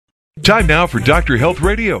Time now for Dr. Health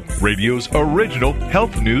Radio, radio's original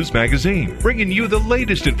health news magazine, bringing you the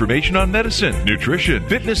latest information on medicine, nutrition,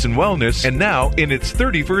 fitness, and wellness. And now, in its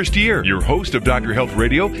 31st year, your host of Dr. Health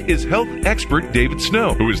Radio is health expert David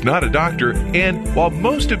Snow, who is not a doctor. And while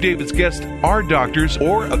most of David's guests are doctors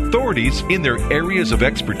or authorities in their areas of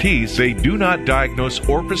expertise, they do not diagnose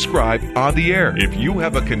or prescribe on the air. If you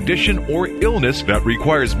have a condition or illness that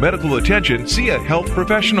requires medical attention, see a health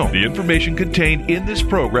professional. The information contained in this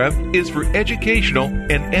program is for educational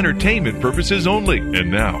and entertainment purposes only. And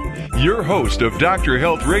now, your host of Dr.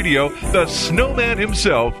 Health Radio, the snowman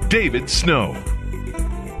himself, David Snow.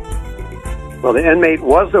 Well, the inmate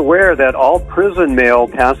was aware that all prison mail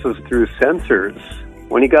passes through censors.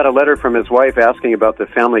 When he got a letter from his wife asking about the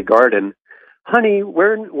family garden, "Honey,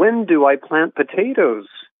 when do I plant potatoes?"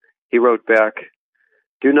 he wrote back,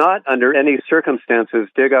 "Do not, under any circumstances,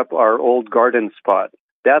 dig up our old garden spot.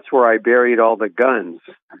 That's where I buried all the guns."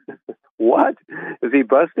 What? Is he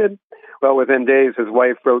busted? Well, within days, his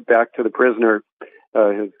wife wrote back to the prisoner,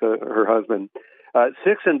 her husband.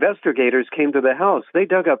 6 investigators came to the house. They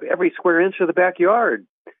dug up every square inch of the backyard.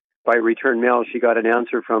 By return mail, she got an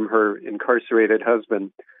answer from her incarcerated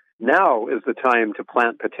husband. "Now is the time to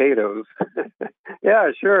plant potatoes."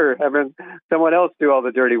 Yeah, sure. Having someone else do all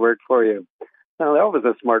the dirty work for you. Now, that was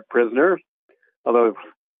a smart prisoner, although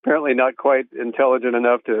apparently not quite intelligent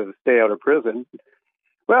enough to stay out of prison.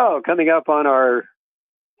 Well, coming up on our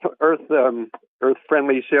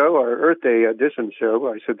Earth-friendly show, our Earth Day edition show,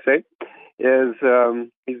 I should say, is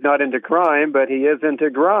he's not into crime, but he is into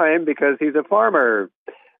grime because he's a farmer.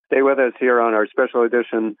 Stay with us here on our special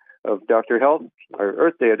edition of Dr. Health, our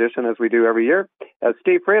Earth Day edition, as we do every year, as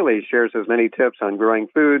Steve Fraley shares his many tips on growing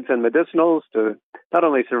foods and medicinals to not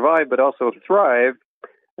only survive but also thrive,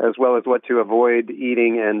 as well as what to avoid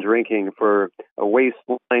eating and drinking for a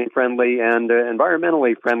waistline-friendly and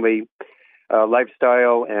environmentally friendly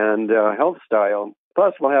lifestyle and health style.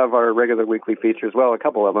 Plus, we'll have our regular weekly features, well, a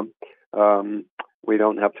couple of them. We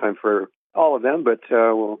don't have time for all of them, but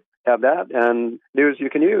we'll have that, and news you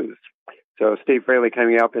can use. So Steve Fraley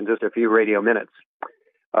coming up in just a few radio minutes.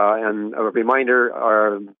 And a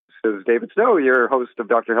reminder, this is David Snow, your host of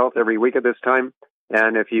Dr. Health every week at this time.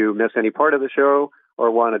 And if you miss any part of the show or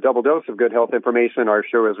want a double dose of good health information, our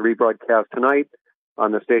show is rebroadcast tonight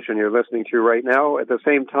on the station you're listening to right now at the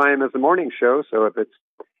same time as the morning show. So if it's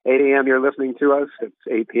 8 a.m. you're listening to us, it's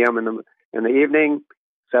 8 p.m. in the evening,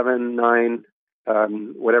 7, 9,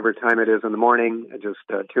 whatever time it is in the morning. Just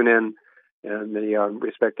tune in the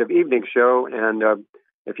respective evening show. And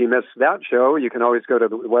if you miss that show, you can always go to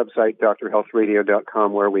the website,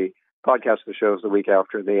 drhealthradio.com, where we podcast the shows the week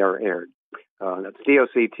after they are aired. That's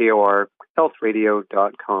DOCTOR,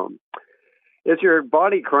 healthradio.com. Is your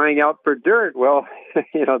body crying out for dirt? Well,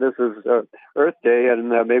 this is Earth Day, and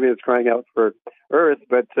maybe it's crying out for Earth,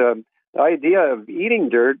 but the idea of eating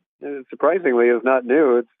dirt, surprisingly, is not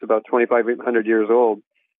new. It's about 2,500 years old.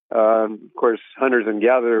 Of course, hunters and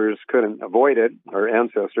gatherers couldn't avoid it, our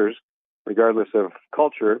ancestors, regardless of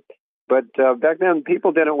culture. But back then,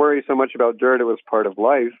 people didn't worry so much about dirt. It was part of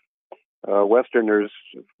life. Westerners,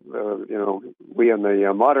 we in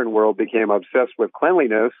the modern world became obsessed with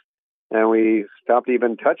cleanliness, and we stopped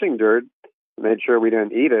even touching dirt, made sure we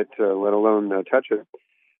didn't eat it, let alone touch it.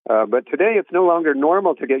 But today, it's no longer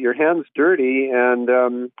normal to get your hands dirty,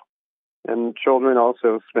 and children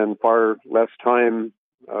also spend far less time.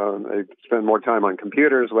 They spend more time on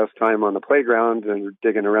computers, less time on the playground, and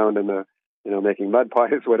digging around in the, making mud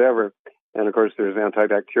pies, whatever. And, of course, there's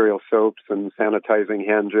antibacterial soaps and sanitizing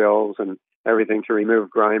hand gels and everything to remove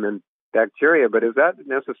grime and bacteria. But is that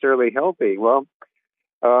necessarily healthy? Well,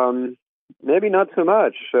 maybe not so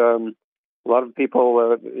much. A lot of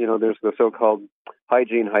people, there's the so-called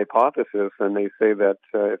hygiene hypothesis, and they say that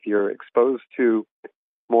if you're exposed to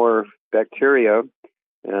more bacteria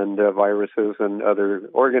and viruses and other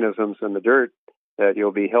organisms in the dirt, that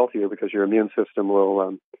you'll be healthier because your immune system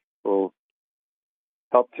will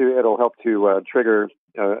help to trigger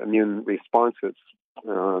immune responses.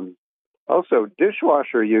 Also,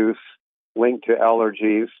 dishwasher use linked to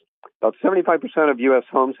allergies. About 75% of U.S.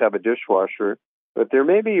 homes have a dishwasher, but there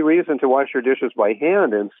may be reason to wash your dishes by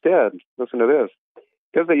hand instead. Listen to this.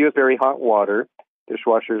 Because they use very hot water,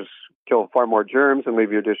 dishwashers kill far more germs and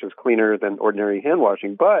leave your dishes cleaner than ordinary hand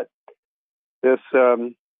washing. But this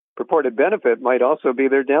purported benefit might also be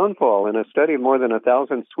their downfall. In a study of more than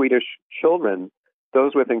 1,000 Swedish children,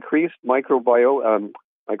 those with increased microbial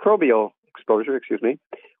exposure,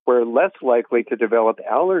 were less likely to develop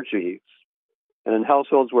allergies. And in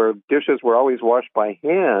households where dishes were always washed by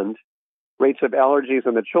hand, rates of allergies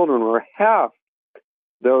in the children were half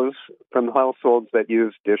those from households that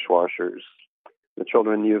use dishwashers. The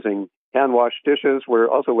children using hand-washed dishes were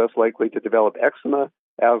also less likely to develop eczema,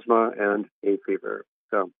 asthma, and hay fever.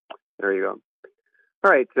 So there you go.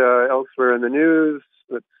 All right, elsewhere in the news,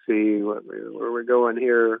 let's see where we're going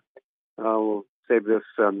here. We'll save this.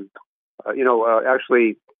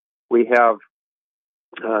 Actually, we have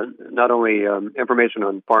not only information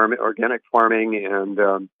on organic farming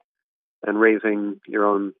and raising your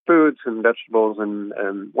own foods and vegetables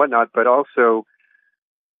and whatnot, but also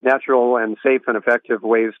natural and safe and effective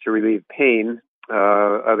ways to relieve pain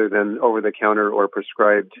other than over-the-counter or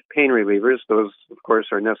prescribed pain relievers. Those, of course,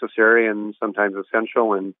 are necessary and sometimes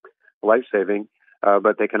essential and life-saving,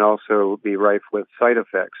 but they can also be rife with side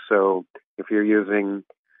effects. So if you're using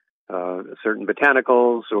certain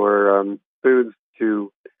botanicals or foods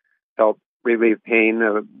to help relieve pain,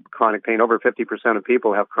 chronic pain, over 50% of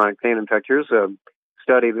people have chronic pain. In fact, here's a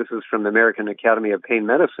study. This is from the American Academy of Pain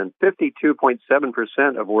Medicine.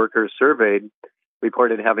 52.7% of workers surveyed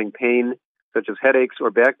reported having pain, such as headaches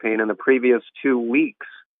or back pain, in the previous 2 weeks.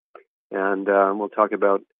 And we'll talk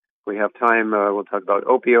about, if we have time, we'll talk about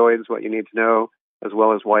opioids, what you need to know, as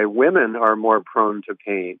well as why women are more prone to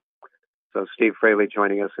pain. So Steve Fraley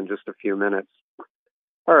joining us in just a few minutes.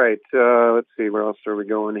 All right, let's see, where else are we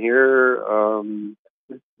going here?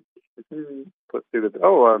 Let's do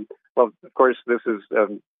the. Well, of course, this is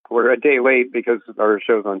we're a day late because our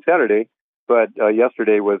show's on Saturday, but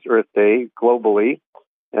yesterday was Earth Day globally,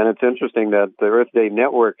 and it's interesting that the Earth Day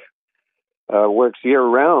Network works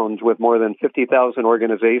year-round with more than 50,000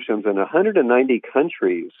 organizations in 190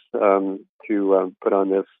 countries to put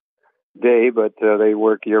on this day, but they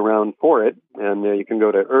work year-round for it, and you can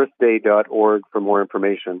go to earthday.org for more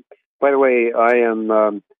information. By the way,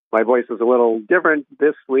 my voice is a little different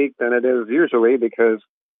this week than it is usually because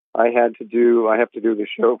I have to do the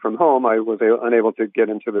show from home. I was unable to get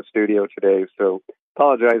into the studio today, so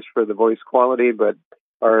apologize for the voice quality, but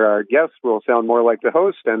our guest will sound more like the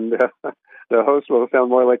host, and the host will sound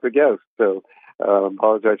more like the guest. So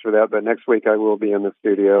apologize for that, but next week I will be in the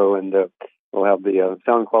studio, and we'll have the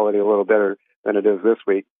sound quality a little better than it is this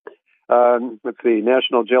week. Let's see,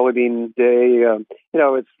 National Jelly Bean Day.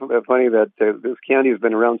 It's funny that this candy has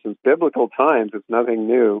been around since biblical times. It's nothing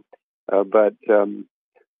new, but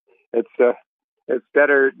it's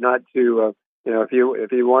better not to,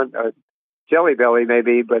 if you want a Jelly Belly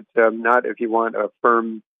maybe, but not if you want a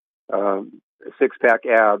firm six-pack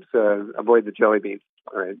abs. Avoid the jelly beans.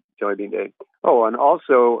 All right, Jelly Bean Day. Oh, and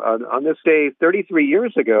also on this day 33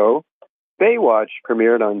 years ago, Baywatch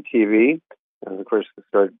premiered on TV. And of course, it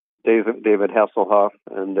starred David Hasselhoff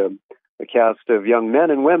and a cast of young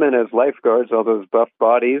men and women as lifeguards, all those buff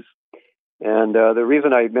bodies. And the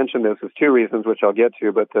reason I mention this is two reasons, which I'll get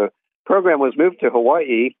to. But the program was moved to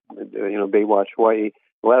Hawaii, Baywatch Hawaii.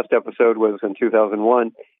 The last episode was in 2001.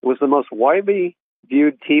 It was the most widely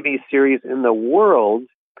viewed TV series in the world,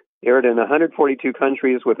 aired in 142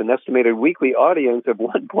 countries with an estimated weekly audience of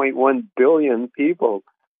 1.1 billion people.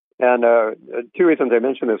 And two reasons I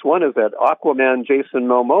mention this. One is that Aquaman Jason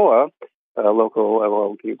Momoa, a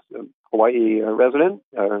local Hawaii resident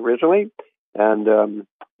originally, and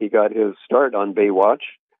he got his start on Baywatch,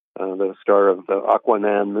 the star of the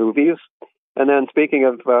Aquaman movies. And then speaking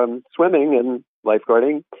of swimming and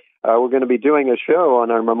lifeguarding, we're going to be doing a show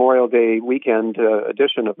on our Memorial Day weekend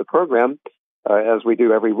edition of the program, as we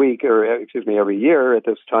do every year at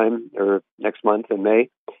this time, or next month in May.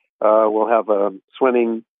 We'll have a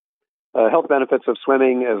swimming health benefits of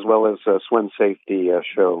swimming as well as a swim safety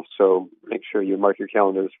show. So make sure you mark your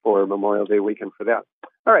calendars for Memorial Day weekend for that.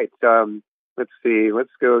 All right, let's see.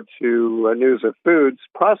 Let's go to news of foods.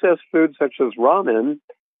 Processed foods such as ramen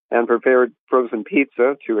and prepared frozen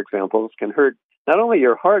pizza, two examples, can hurt not only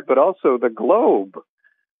your heart but also the globe.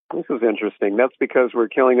 This is interesting. That's because we're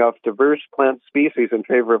killing off diverse plant species in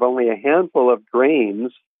favor of only a handful of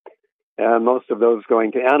grains, and most of those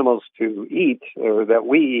going to animals to eat, or that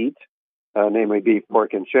we eat, namely beef,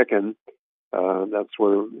 pork, and chicken. That's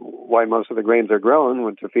why most of the grains are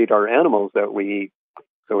grown, to feed our animals that we eat.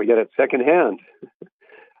 So we get it secondhand.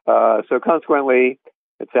 So consequently,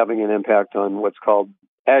 it's having an impact on what's called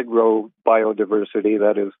agrobiodiversity,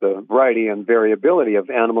 that is the variety and variability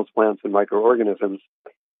of animals, plants, and microorganisms,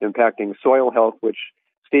 impacting soil health, which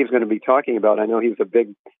Steve's going to be talking about. I know he's a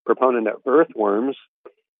big proponent of earthworms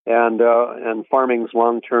and farming's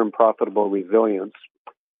long-term profitable resilience.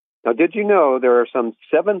 Now, did you know there are some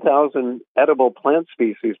 7,000 edible plant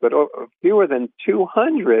species, but fewer than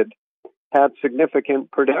 200 had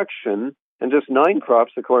significant production, and just 9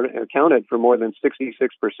 crops accounted for more than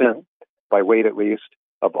 66%, by weight at least,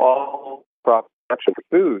 of all crop production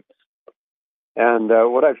foods. And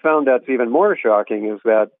what I've found that's even more shocking is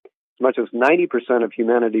that as much as 90% of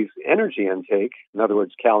humanity's energy intake, in other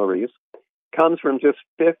words, calories, comes from just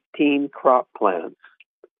 15 crop plants.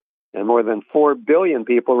 And more than 4 billion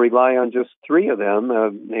people rely on just 3 of them,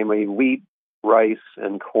 namely wheat, rice,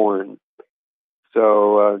 and corn.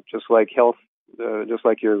 So just like health, just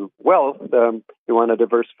like your wealth, you want to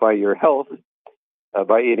diversify your health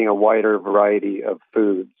by eating a wider variety of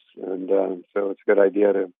foods. And so it's a good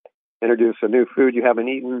idea to introduce a new food you haven't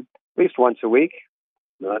eaten at least once a week,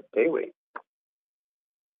 not daily.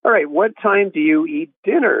 All right, what time do you eat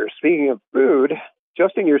dinner? Speaking of food,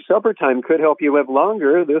 adjusting your supper time could help you live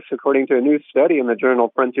longer. This, according to a new study in the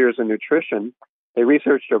journal Frontiers in Nutrition. They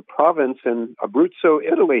researched a province in Abruzzo,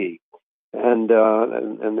 Italy, and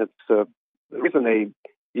it's the reason they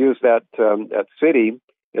use that city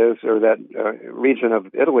is, or that region of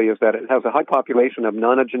Italy, is that it has a high population of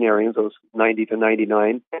nonagenarians, those 90 to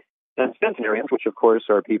 99, and centenarians, which of course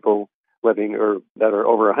are people living or that are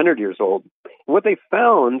over 100 years old. And what they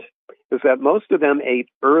found is that most of them ate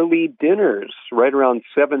early dinners right around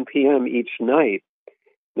 7 p.m. each night.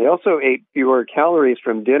 They also ate fewer calories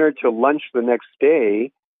from dinner to lunch the next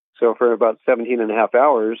day, so for about 17 and a half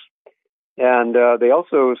hours. And they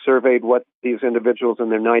also surveyed what these individuals in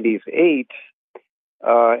their 90s ate.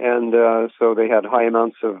 So they had high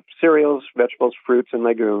amounts of cereals, vegetables, fruits, and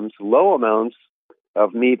legumes, low amounts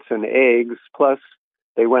of meats and eggs, plus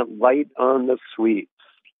they went light on the sweets.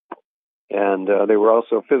 And they were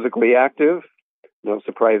also physically active, no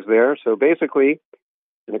surprise there. So basically,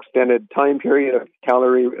 an extended time period of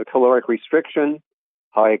caloric restriction,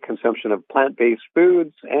 high consumption of plant-based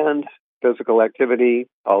foods, and physical activity,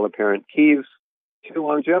 all apparent keys to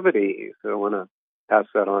longevity. So I want to pass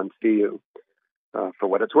that on to you for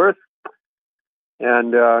what it's worth.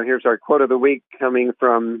 And here's our quote of the week coming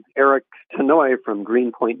from Eric Tenoy from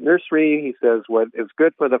Greenpoint Nursery. He says, "What is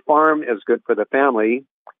good for the farm is good for the family,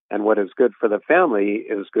 and what is good for the family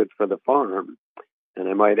is good for the farm." And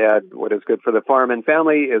I might add, what is good for the farm and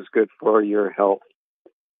family is good for your health,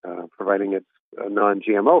 providing it's a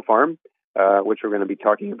non-GMO farm, which we're going to be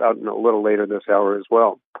talking about in a little later this hour as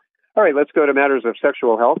well. All right, let's go to matters of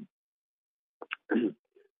sexual health.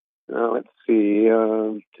 Let's see.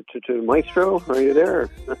 Maestro, are you there?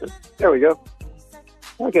 There we go.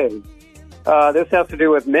 Okay. This has to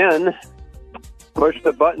do with men. Push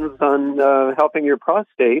the buttons on helping your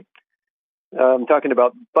prostate. I'm talking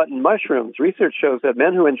about button mushrooms. Research shows that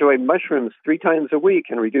men who enjoy mushrooms 3 times a week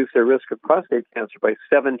can reduce their risk of prostate cancer by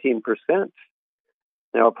 17%.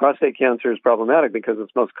 Now, prostate cancer is problematic because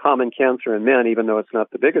it's the most common cancer in men, even though it's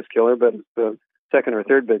not the biggest killer, but it's the second or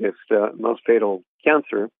third biggest, most fatal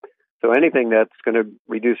cancer. So anything that's going to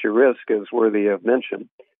reduce your risk is worthy of mention.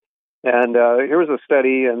 And here was a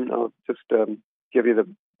study, and I'll just give you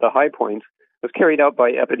the high points. It was carried out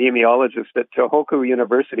by epidemiologists at Tohoku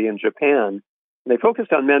University in Japan. They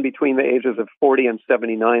focused on men between the ages of 40 and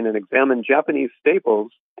 79 and examined Japanese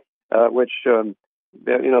staples, which,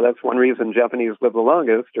 that's one reason Japanese live the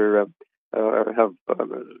longest or have,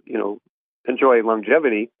 enjoy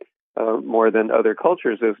longevity more than other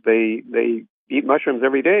cultures, is they eat mushrooms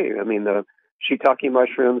every day. I mean, the shiitake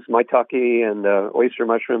mushrooms, maitake, and oyster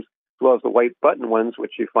mushrooms, as well as the white button ones,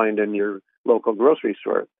 which you find in your local grocery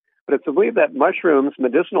store. But it's believed that mushrooms'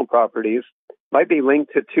 medicinal properties might be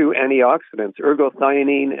linked to 2 antioxidants,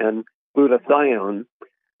 ergothioneine and glutathione,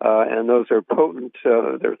 and those are potent.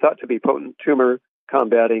 They're thought to be potent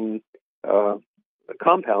tumor-combating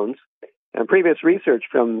compounds. And previous research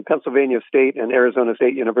from Pennsylvania State and Arizona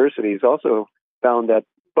State Universities also found that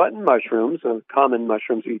button mushrooms, common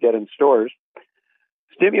mushrooms you get in stores,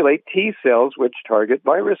 stimulate T cells which target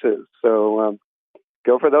viruses. So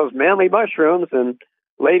go for those manly mushrooms, and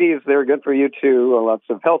ladies, they're good for you too. Lots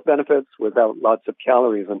of health benefits without lots of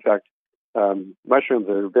calories. In fact, mushrooms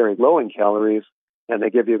are very low in calories, and they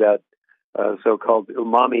give you that so-called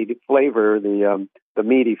umami flavor, the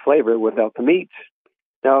meaty flavor without the meat.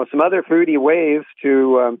 Now, some other foodie ways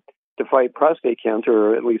to fight prostate cancer,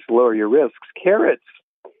 or at least lower your risks: carrots.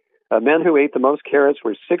 Men who ate the most carrots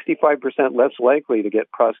were 65% less likely to get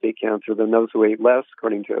prostate cancer than those who ate less,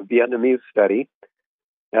 according to a Vietnamese study.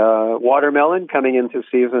 Watermelon coming into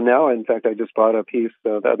season now. In fact, I just bought a piece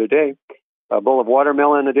the other day. A bowl of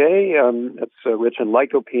watermelon a day. It's rich in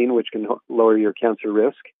lycopene, which can lower your cancer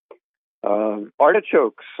risk.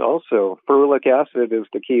 Artichokes also. Ferulic acid is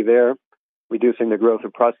the key there, reducing the growth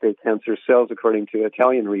of prostate cancer cells, according to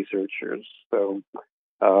Italian researchers. So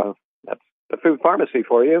that's the food pharmacy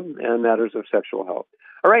for you and matters of sexual health.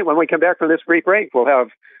 All right, when we come back from this brief break, we'll have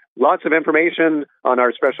lots of information on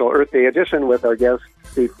our special Earth Day edition with our guest,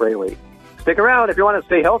 Steve Fraley. Stick around if you want to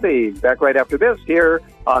stay healthy. Back right after this here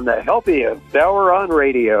on the Healthiest Hour on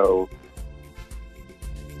Radio.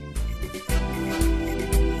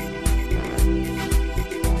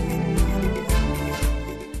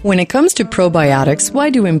 When it comes to probiotics, why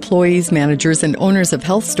do employees, managers, and owners of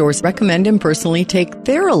health stores recommend and personally take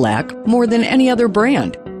Theralac more than any other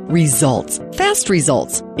brand? Results. Fast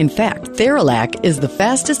results. In fact, Theralac is the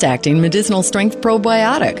fastest-acting medicinal-strength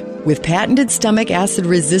probiotic. With patented stomach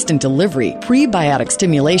acid-resistant delivery, prebiotic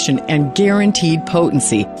stimulation, and guaranteed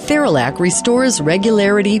potency, Theralac restores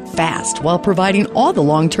regularity fast while providing all the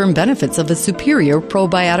long-term benefits of a superior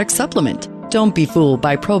probiotic supplement. Don't be fooled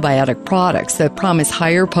by probiotic products that promise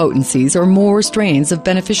higher potencies or more strains of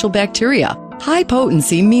beneficial bacteria. High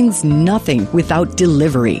potency means nothing without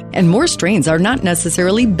delivery, and more strains are not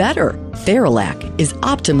necessarily better. Theralac is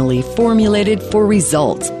optimally formulated for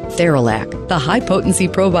results. Theralac, the high-potency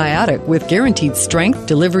probiotic with guaranteed strength,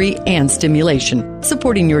 delivery, and stimulation,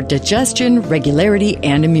 supporting your digestion, regularity,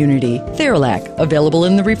 and immunity. Theralac, available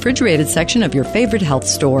in the refrigerated section of your favorite health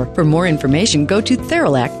store. For more information, go to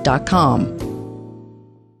Theralac.com.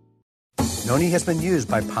 Noni has been used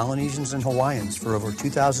by Polynesians and Hawaiians for over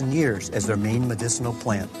 2,000 years as their main medicinal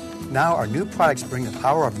plant. Now our new products bring the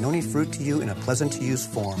power of noni fruit to you in a pleasant-to-use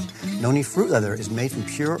form. Noni fruit leather is made from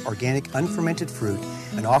pure, organic, unfermented fruit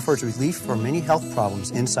and offers relief for many health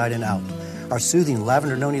problems inside and out. Our soothing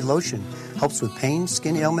lavender noni lotion helps with pain,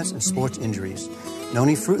 skin ailments, and sports injuries.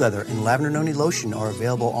 Noni fruit leather and lavender noni lotion are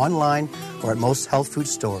available online or at most health food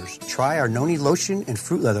stores. Try our noni lotion and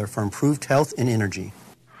fruit leather for improved health and energy.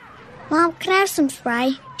 Mom, can I have some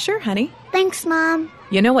spray? Sure, honey. Thanks, Mom.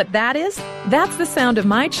 You know what that is? That's the sound of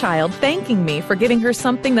my child thanking me for getting her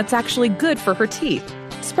something that's actually good for her teeth.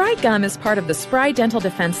 Spry Gum is part of the Spry Dental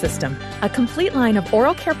Defense System, a complete line of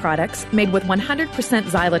oral care products made with 100%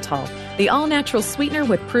 xylitol, the all-natural sweetener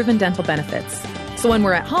with proven dental benefits. So when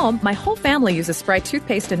we're at home, my whole family uses Spry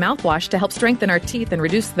toothpaste and mouthwash to help strengthen our teeth and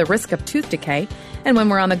reduce the risk of tooth decay. And when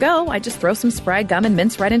we're on the go, I just throw some Spry Gum and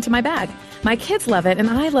mints right into my bag. My kids love it, and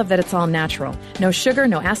I love that it's all natural. No sugar,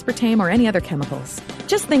 no aspartame, or any other chemicals.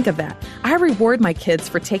 Just think of that. I reward my kids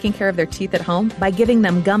for taking care of their teeth at home by giving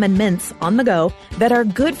them gum and mints on the go that are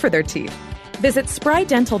good for their teeth. Visit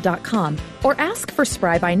sprydental.com or ask for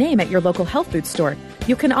Spry by name at your local health food store.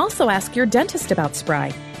 You can also ask your dentist about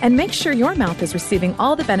Spry and make sure your mouth is receiving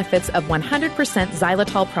all the benefits of 100%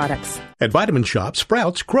 xylitol products. At Vitamin Shoppe,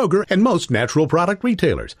 Sprouts, Kroger, and most natural product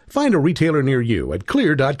retailers. Find a retailer near you at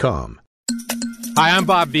clear.com. Hi, I'm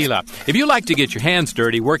Bob Vila. If you like to get your hands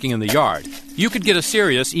dirty working in the yard, you could get a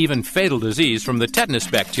serious, even fatal disease from the tetanus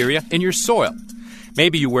bacteria in your soil.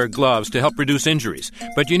 Maybe you wear gloves to help reduce injuries,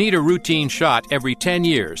 but you need a routine shot every 10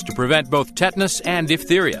 years to prevent both tetanus and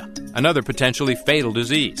diphtheria, another potentially fatal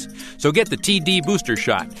disease. So get the TD booster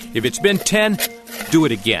shot. If it's been 10, do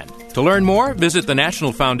it again. To learn more, visit the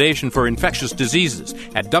National Foundation for Infectious Diseases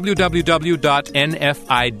at www.nfid.org.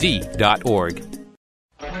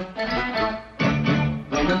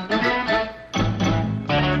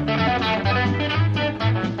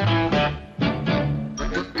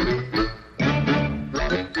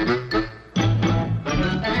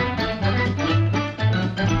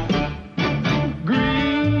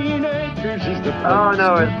 Oh,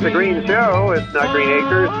 no, it's the Green Show. It's not Green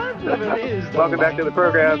Acres. Welcome back to the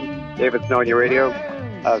program. David Sonia Radio,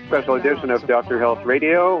 a special edition of Dr. Health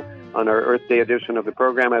Radio on our Earth Day edition of the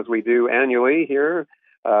program, as we do annually here.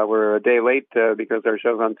 We're a day late because our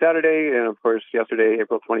show's on Saturday. And, of course, yesterday,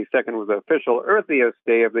 April 22nd, was the official Earthiest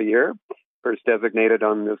Day of the year, first designated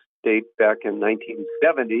on this date back in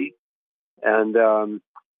 1970. And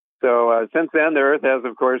So since then, the Earth has,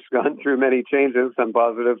 of course, gone through many changes, some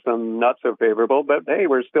positive, some not so favorable. But, hey,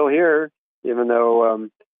 we're still here, even though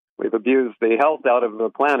we've abused the health out of the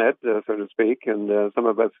planet, so to speak. And some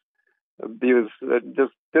of us abuse,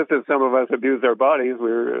 just as some of us abuse our bodies,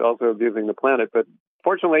 we're also abusing the planet. But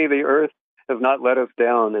fortunately, the Earth has not let us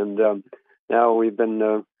down. And now we've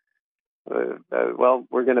been, we're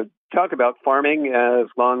going to talk about farming as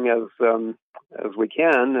long as we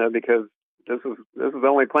can, because this is the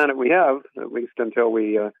only planet we have, at least until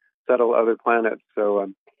we settle other planets.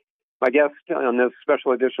 So my guest on this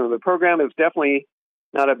special edition of the program is definitely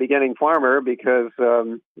not a beginning farmer, because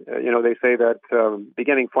they say that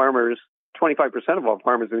beginning farmers, 25% of all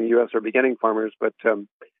farmers in the U.S. are beginning farmers, but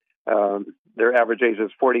their average age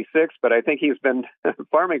is 46. But I think he's been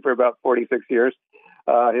farming for about 46 years.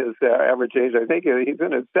 His average age, I think he's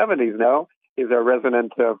in his 70s now. He's our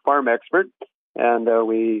resident farm expert, and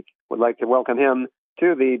we would like to welcome him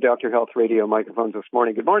to the Dr. Health Radio microphones this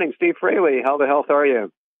morning. Good morning, Steve Fraley. How the health are you?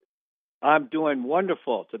 I'm doing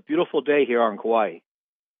wonderful. It's a beautiful day here on Kauai.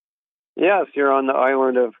 Yes, you're on the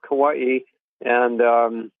island of Kauai,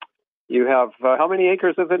 and you have how many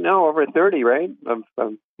acres is it now? Over 30, right?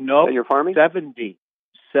 No, that you're farming? 70.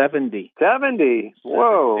 70.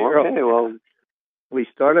 Whoa. Okay. Well, we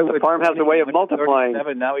started the with farm has a way of multiplying.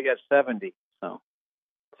 Now we got 70. So.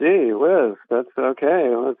 Gee whiz, that's okay.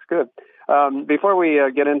 Well, that's good. Before we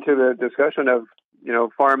get into the discussion of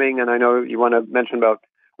farming, and I know you want to mention about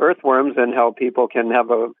earthworms and how people can have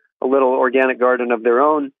a little organic garden of their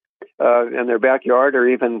own in their backyard or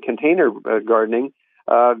even container gardening.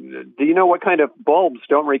 Do you know what kind of bulbs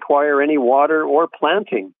don't require any water or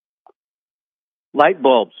planting? Light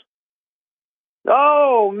bulbs.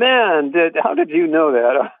 Oh man! How did you know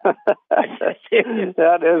that?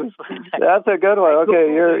 That's a good one.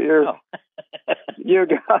 Okay, you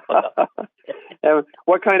got. And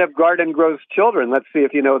what kind of garden grows children? Let's see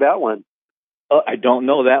if you know that one. Oh, I don't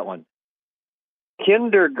know that one.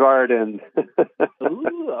 Kindergarten.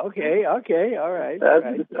 Ooh, okay, all right.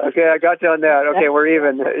 Okay, I got you on that. Okay, we're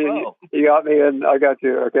even. You got me, and I got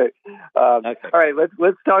you. Okay. All right.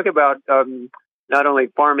 Let's talk about not only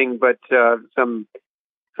farming, but some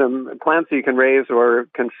plants you can raise or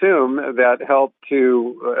consume that help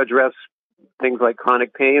to address things like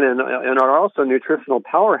chronic pain and are also nutritional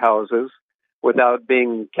powerhouses without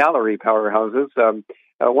being calorie powerhouses.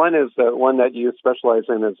 One is one that you specialize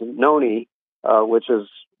in is noni, which is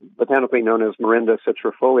botanically known as Morinda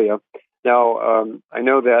citrifolia. Now, I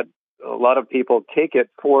know that a lot of people take it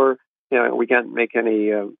for, we can't make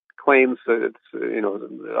any claims,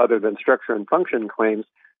 other than structure and function claims,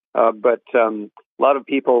 but a lot of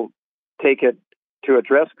people take it to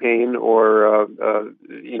address pain or,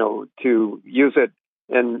 to use it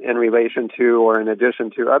in relation to or in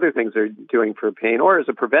addition to other things they're doing for pain or as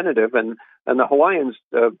a preventative. And the Hawaiians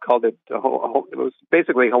called it, it was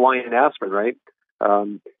basically Hawaiian aspirin, right?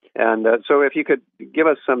 So if you could give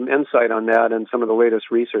us some insight on that and some of the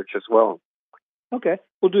latest research as well. Okay.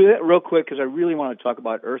 We'll do that real quick because I really want to talk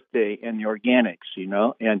about Earth Day and the organics,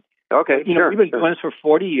 And, okay, we've been doing this for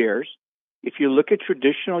 40 years. If you look at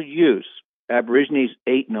traditional use, Aborigines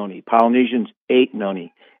ate noni, Polynesians ate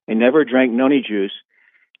noni, and never drank noni juice.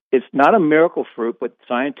 It's not a miracle fruit, but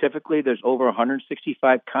scientifically there's over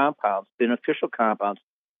 165 compounds, beneficial compounds,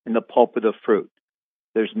 in the pulp of the fruit.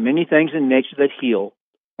 There's many things in nature that heal.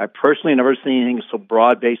 I personally have never seen anything so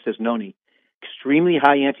broad-based as noni. Extremely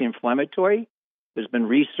high anti-inflammatory. There's been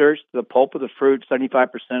research, the pulp of the fruit, 75%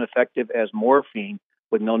 effective as morphine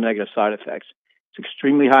with no negative side effects. It's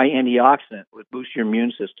extremely high antioxidant, which boosts your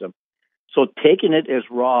immune system. So taking it as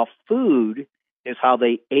raw food is how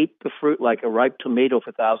they ate the fruit like a ripe tomato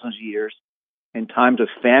for thousands of years. In times of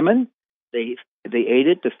famine, they ate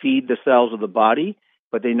it to feed the cells of the body,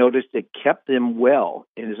 but they noticed it kept them well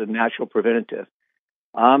and is a natural preventative.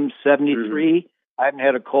 I'm 73. I haven't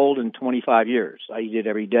had a cold in 25 years. I eat it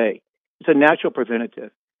every day. It's a natural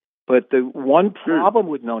preventative. But the one problem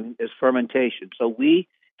with noni is fermentation. So we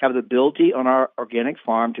have the ability on our organic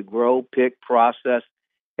farm to grow, pick, process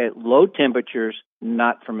at low temperatures,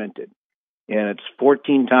 not fermented. And it's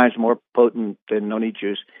 14 times more potent than noni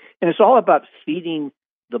juice. And it's all about feeding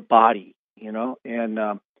the body, And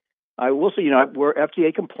I will say, we're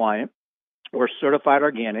FDA compliant. We're certified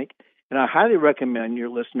organic. And I highly recommend your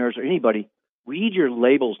listeners or anybody read your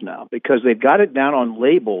labels now because they've got it down on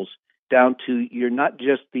labels down to you're not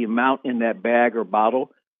just the amount in that bag or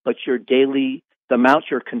bottle, but your daily, the amount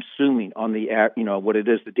you're consuming on the, what it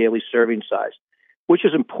is, the daily serving size, which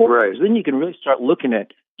is important. Right. Because then you can really start looking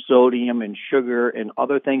at sodium and sugar and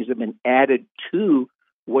other things that have been added to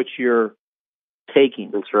what you're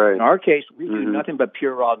taking. That's right. In our case, we do nothing but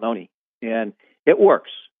pure raw noni, and it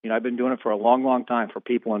works. I've been doing it for a long, long time for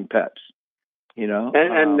people and pets.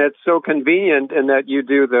 And it's so convenient in that you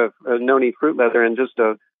do the noni fruit leather in just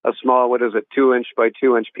a small, 2-inch by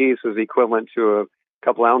 2-inch piece is equivalent to a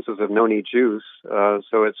couple ounces of noni juice.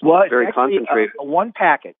 So it's very actually, concentrated. One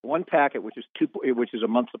packet, which is a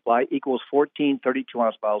month supply, equals 14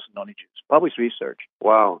 32-ounce bottles of noni juice. Published research.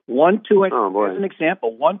 Wow. 1 2-inch. As an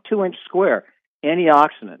example, 1 2-inch square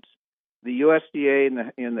antioxidants. The USDA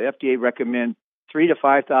and the FDA recommend 3,000 to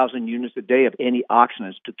 5,000 units a day of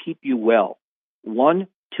antioxidants to keep you well. 1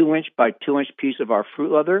 2-inch by 2-inch piece of our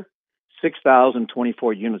fruit leather,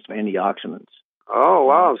 6,024 units of antioxidants. Oh,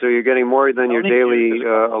 wow. So you're getting more than your daily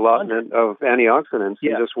allotment of antioxidants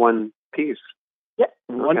in just one piece. Yeah,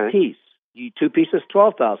 one piece. 2 pieces,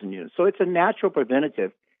 12,000 units. So it's a natural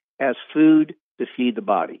preventative as food to feed the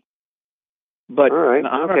body. But all right.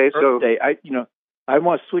 on our birthday, I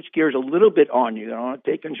want to switch gears a little bit on you. I don't want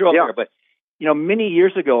to take control here, but many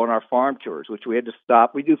years ago on our farm tours, which we had to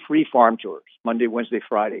stop, we do free farm tours, Monday, Wednesday,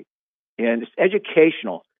 Friday. And it's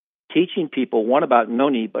educational teaching people, one, about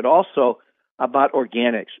noni, but also about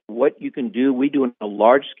organics, what you can do. We do on a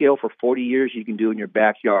large scale for 40 years, you can do in your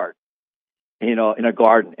backyard, in a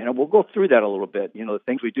garden. And we'll go through that a little bit, the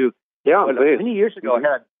things we do. Yeah, but many years ago, I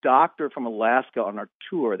had a doctor from Alaska on our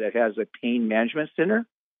tour that has a pain management center.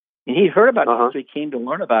 And he heard about it, so he came to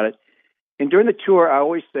learn about it. And during the tour, I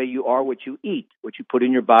always say, you are what you eat. What you put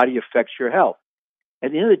in your body affects your health.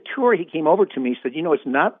 At the end of the tour, he came over to me and said, it's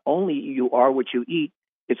not only you are what you eat,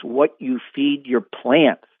 it's what you feed your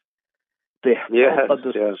plants. The health of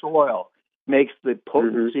the soil makes the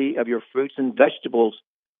potency of your fruits and vegetables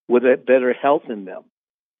with a better health in them.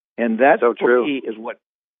 And that, so for me, is what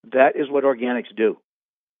organics do.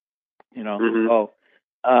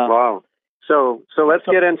 Wow. So let's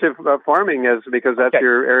get into farming, because that's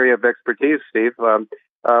your area of expertise, Steve.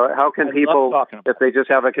 How can people, if they just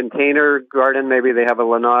have a container garden, maybe they have a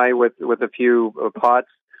lanai with a few pots,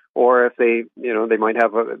 or if they might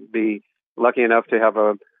be lucky enough to have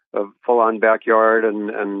a full-on backyard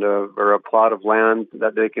and or a plot of land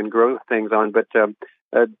that they can grow things on. But from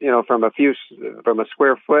a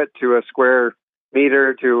square foot to a square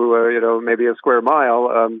meter to maybe a square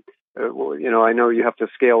mile. I know you have to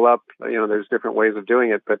scale up. There's different ways of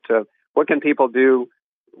doing it. But what can people do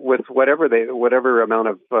with whatever amount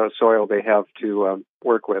of soil they have to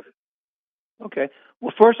work with? Okay.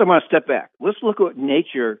 Well, first I'm going to step back. Let's look at what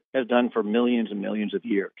nature has done for millions and millions of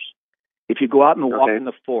years. If you go out and walk in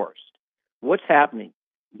the forest, what's happening?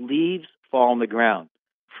 Leaves fall on the ground.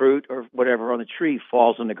 Fruit or whatever on the tree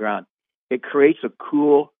falls on the ground. It creates a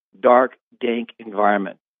cool, dark, dank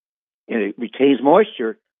environment. And it retains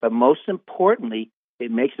moisture, but most importantly, it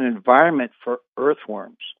makes an environment for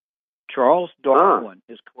earthworms. Charles Darwin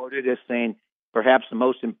is quoted as saying, perhaps the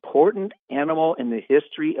most important animal in the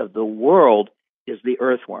history of the world is the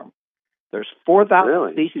earthworm. There's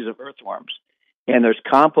 4,000 species of earthworms, and there's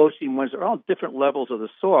composting ones that are all different levels of the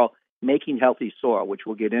soil, making healthy soil, which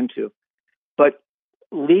we'll get into. But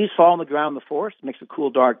leaves fall on the ground in the forest, makes a cool,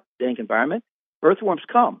 dark, dank environment. Earthworms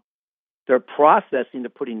come. They're processing, they're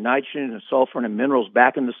putting nitrogen and sulfur and minerals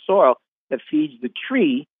back in the soil that feeds the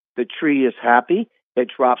tree. The tree is happy. It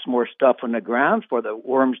drops more stuff on the ground for the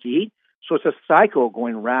worms to eat. So it's a cycle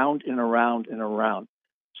going round and around and around.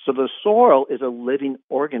 So the soil is a living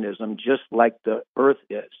organism, just like the earth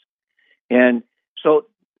is. And so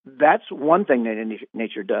that's one thing that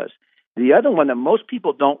nature does. The other one that most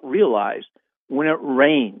people don't realize, when it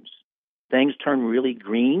rains, things turn really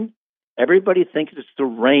green. Everybody thinks it's the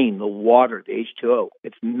rain, the water, the H2O.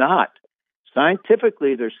 It's not.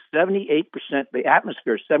 Scientifically, there's 78%, the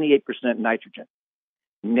atmosphere is 78% nitrogen.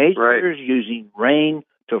 Nature is using rain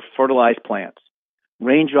to fertilize plants.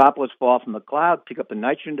 Rain droplets fall from the cloud, pick up the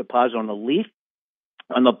nitrogen deposit on the leaf.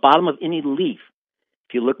 On the bottom of any leaf,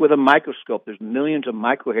 if you look with a microscope, there's millions of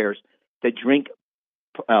microhairs that drink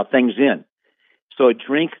things in. So it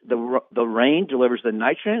drinks, the rain delivers the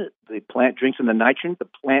nitrogen, the plant drinks in the nitrogen, the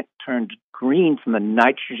plant turns green from the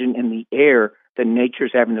nitrogen in the air that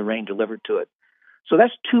nature's having the rain delivered to it. So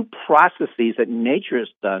that's two processes that nature has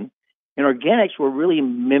done. In organics, we're really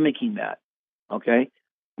mimicking that, okay?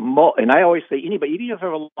 And I always say, anybody, even if you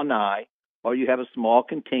have a lanai, or you have a small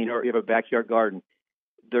container, or you have a backyard garden,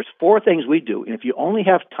 there's 4 things we do. And if you only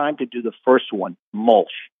have time to do the first one,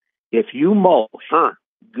 mulch. If you mulch,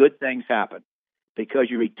 good things happen. Because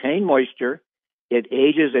you retain moisture, it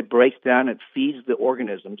ages, it breaks down, it feeds the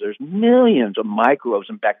organisms. There's millions of microbes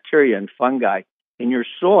and bacteria and fungi in your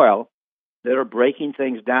soil that are breaking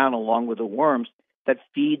things down along with the worms that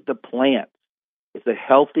feed the plants. It's a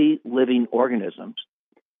healthy living organisms.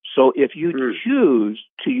 So if you choose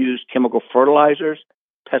to use chemical fertilizers,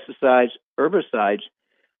 pesticides, herbicides,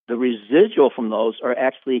 the residual from those are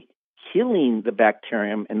actually killing the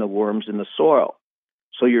bacterium and the worms in the soil.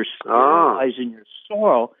 So you're sterilizing your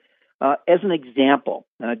soil. As an example,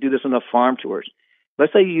 and I do this on the farm tours,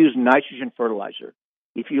 let's say you use nitrogen fertilizer.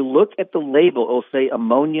 If you look at the label, it'll say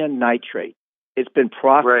ammonia nitrate. It's been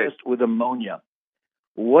processed with ammonia.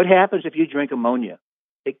 What happens if you drink ammonia?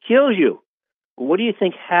 It kills you. What do you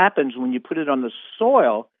think happens when you put it on the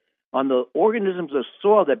soil, on the organisms of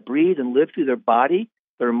soil that breathe and live through their body?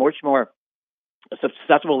 They're much more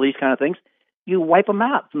susceptible to these kind of things. You wipe them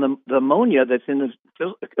out from the ammonia that's in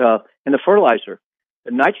the fertilizer.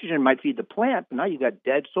 The nitrogen might feed the plant, but now you got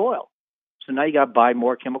dead soil. So now you got to buy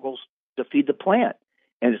more chemicals to feed the plant,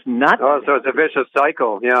 and it's not. Oh, so it's a vicious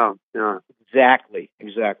cycle. Yeah. Exactly.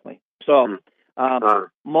 So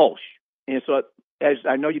mulch, and so as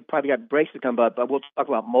I know, you probably got breaks to come up, but we'll talk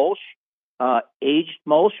about mulch, aged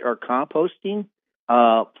mulch, or composting.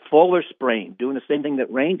 Foliar spraying, doing the same thing that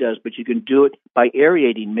rain does, but you can do it by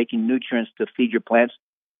aerating, making nutrients to feed your plants.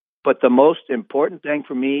 But the most important thing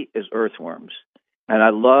for me is earthworms. And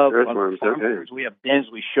I love earthworms. Okay. We have bins.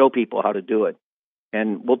 We show people how to do it.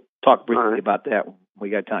 And we'll talk briefly about that when we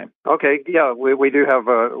got time. Okay. Yeah, we do have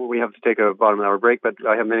we have to take a bottom hour break, but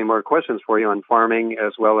I have many more questions for you on farming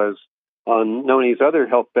as well as on Noni's other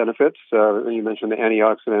health benefits. You mentioned the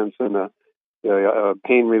antioxidants and the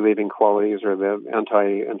pain-relieving qualities or the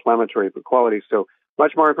anti-inflammatory qualities. So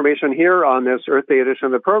much more information here on this Earth Day edition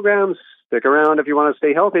of the program. Stick around if you want to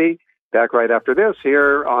stay healthy. Back right after this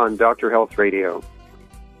here on Dr. Health Radio.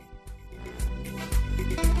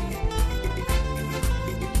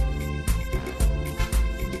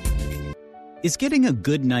 Is getting a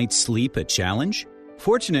good night's sleep a challenge?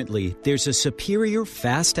 Fortunately, there's a superior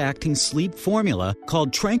fast-acting sleep formula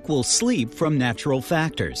called Tranquil Sleep from Natural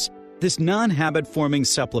Factors. This non-habit-forming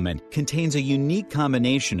supplement contains a unique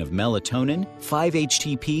combination of melatonin,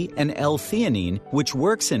 5-HTP, and L-theanine, which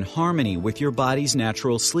works in harmony with your body's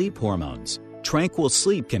natural sleep hormones. Tranquil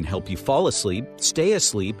Sleep can help you fall asleep, stay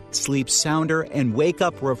asleep, sleep sounder, and wake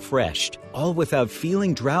up refreshed, all without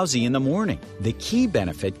feeling drowsy in the morning. The key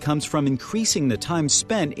benefit comes from increasing the time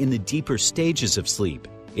spent in the deeper stages of sleep.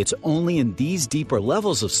 It's only in these deeper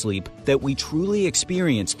levels of sleep that we truly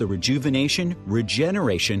experience the rejuvenation,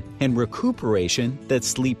 regeneration, and recuperation that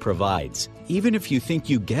sleep provides. Even if you think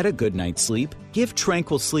you get a good night's sleep, give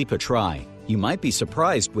Tranquil Sleep a try. You might be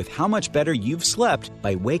surprised with how much better you've slept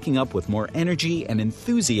by waking up with more energy and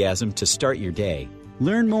enthusiasm to start your day.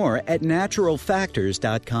 Learn more at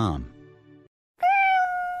naturalfactors.com.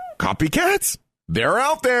 Copycats? They're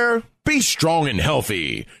out there. Be strong and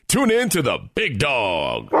healthy. Tune in to the Big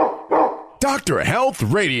Dog. Dr. Health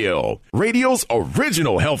Radio, radio's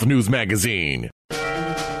original health news magazine.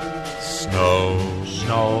 Snow,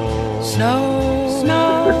 snow, snow,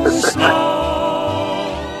 snow, snow.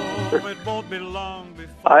 It won't be long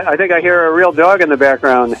before. I think I hear a real dog in the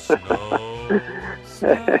background.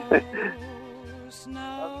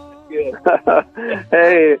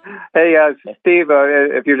 Hey, Steve,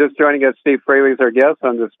 if you're just joining us, Steve Fraley is our guest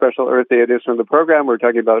on this special Earth Day edition of the program. We're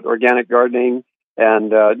talking about organic gardening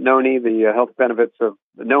and noni, the health benefits of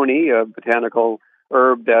noni, a botanical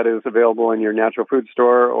herb that is available in your natural food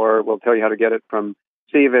store, or we'll tell you how to get it from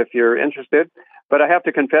Steve if you're interested. But I have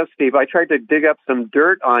to confess, Steve, I tried to dig up some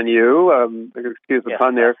dirt on you, excuse the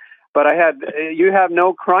pun there, but you have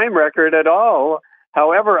no crime record at all.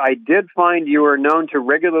 However, I did find you were known to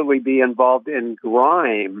regularly be involved in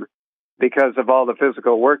grime because of all the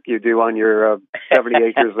physical work you do on your 70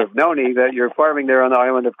 acres of noni that you're farming there on the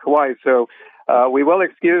island of Kauai. So we will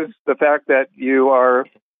excuse the fact that you are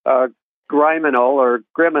griminal or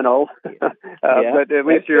criminal, but at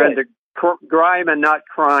least you're into grime and not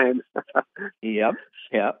crime. Yep.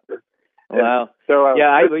 Wow. So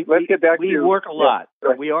let's get back to we work a lot.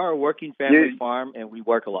 We are a working family farm, and we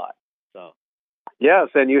work a lot. So. Yes,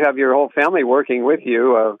 and you have your whole family working with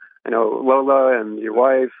you. I know Lola and your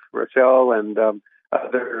wife, Rochelle, and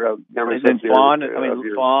other members of your...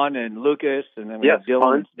 Fawn and Lucas, and then we have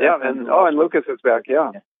Dylan. And Lucas is back,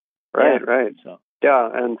 Right. So. Yeah,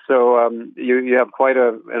 and so you have quite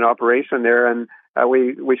an operation there, and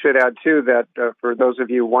we should add, too, that for those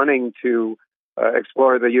of you wanting to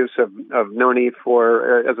explore the use of noni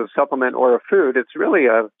as a supplement or a food, it's really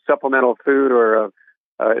a supplemental food or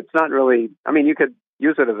it's not really, I mean, you could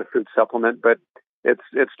use it as a food supplement, but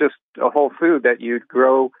it's just a whole food that you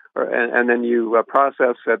grow and then you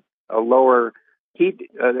process at a lower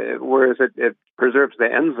heat, whereas it preserves the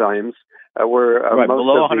enzymes.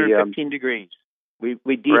 Below 115 degrees. We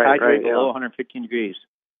dehydrate below 115 degrees.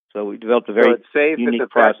 So we developed a very safe, unique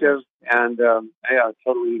it's effective, process. And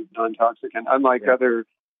totally non-toxic. And unlike other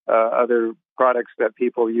products that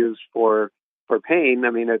people use for pain,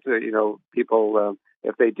 I mean, it's people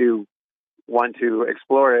if they do want to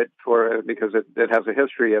explore it because it has a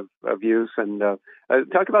history of use. And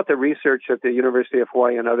talk about the research at the University of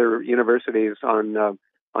Hawaii and other universities on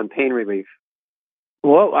pain relief.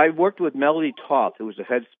 Well, I worked with Melody Toth, who was a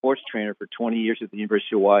head sports trainer for 20 years at the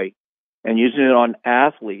University of Hawaii, and using it on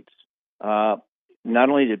athletes. Not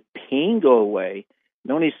only did pain go away,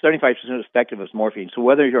 noni is 75% effective as morphine. So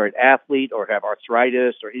whether you're an athlete or have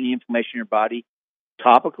arthritis or any inflammation in your body,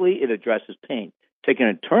 topically it addresses pain. Taken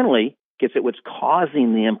internally gets at what's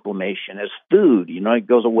causing the inflammation as food. It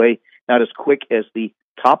goes away not as quick as the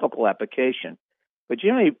topical application. But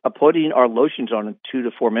generally, putting our lotions on in 2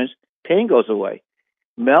 to 4 minutes, pain goes away.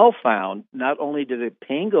 Mel found not only did the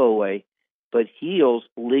pain go away, but heals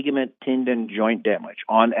ligament, tendon, joint damage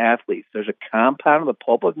on athletes. There's a compound in the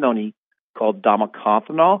pulp of noni called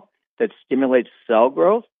domocontanol that stimulates cell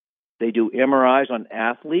growth. They do MRIs on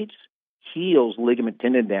athletes, heals ligament,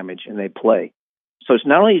 tendon damage, and they play. So it's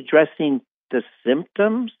not only addressing the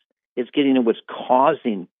symptoms, it's getting at what's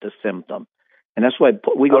causing the symptom. And that's why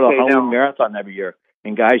we go to a Halloween marathon every year,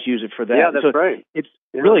 and guys use it for that. Yeah, that's right. It's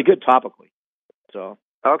really good topically. So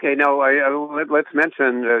okay, now let's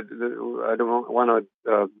mention. I don't want to,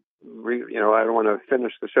 I don't want to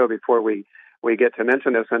finish the show before we get to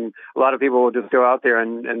mention this. And a lot of people will just go out there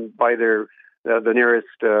and buy their the nearest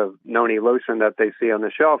noni lotion that they see on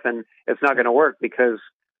the shelf, and it's not going to work because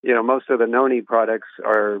most of the noni products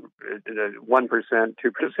are 1%,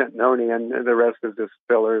 2% noni, and the rest is just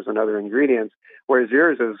fillers and other ingredients. Whereas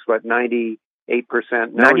yours is 98%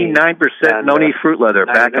 noni, 99% noni fruit leather,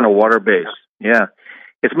 back in a water base. Yeah,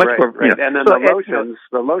 it's much more. Right. And then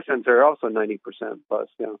the lotions are also 90% plus.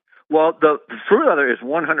 Yeah. Well, the fruit leather is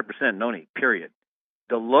 100% noni. Period.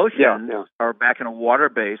 The lotions are back in a water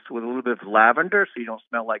base with a little bit of lavender, so you don't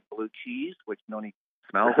smell like blue cheese, which noni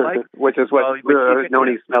smells like. Which is what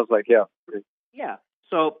noni smells like. Yeah. Yeah.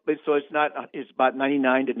 So it's not. It's about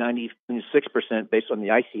 99 to 96% based on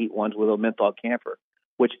the ice heat ones with a menthol camphor,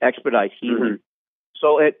 which expedites healing.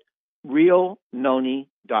 So at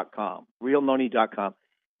realnoni.com,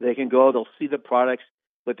 they can go. They'll see the products,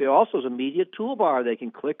 but there also is a media toolbar they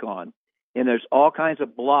can click on. And there's all kinds of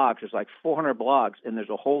blogs. There's like 400 blogs, and there's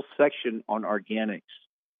a whole section on organics,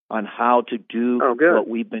 on how to do what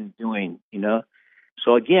we've been doing,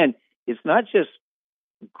 So again, it's not just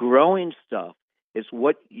growing stuff. It's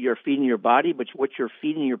what you're feeding your body, but what you're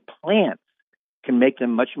feeding your plants can make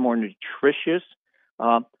them much more nutritious.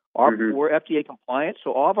 We're FDA compliant,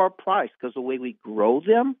 so all of our products, because the way we grow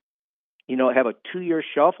them, have a 2-year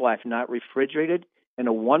shelf life, not refrigerated, and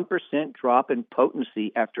a 1% drop in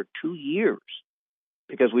potency after 2 years,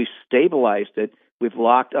 because we've stabilized it. We've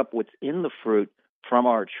locked up what's in the fruit from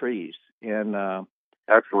our trees. And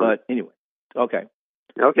excellent. But anyway, okay.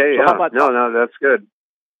 Okay. So no, that's good.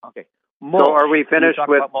 Okay. Mulch. So are we finished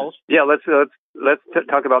with? Mulch? Yeah. Let's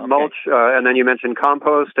talk about mulch, and then you mentioned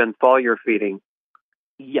compost and foliar feeding.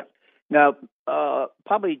 Yeah. Now,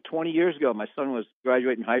 probably 20 years ago, my son was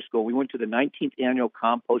graduating high school. We went to the 19th annual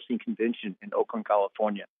composting convention in Oakland,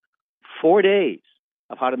 California. 4 days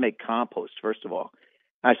of how to make compost, first of all.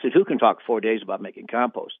 I said, who can talk 4 days about making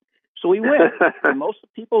compost? So we went. And most of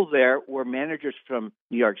the people there were managers from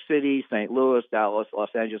New York City, St. Louis, Dallas,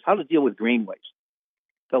 Los Angeles, how to deal with greenways.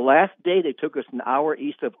 The last day, they took us an hour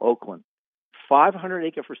east of Oakland,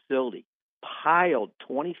 500-acre facility, piled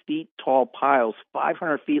 20 feet tall piles,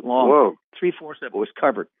 500 feet long. Whoa. 3/4 of it was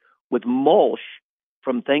covered with mulch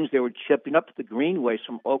from things they were chipping up the greenways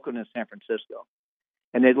from Oakland and San Francisco,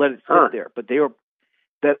 and they let it sit there. But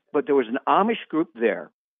there was an Amish group there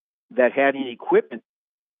that had an equipment.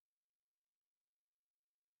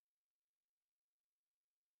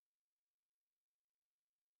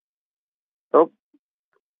 Oh.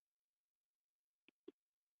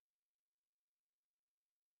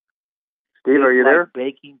 Steve, are you there?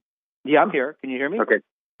 Baking. Yeah, I'm here. Can you hear me?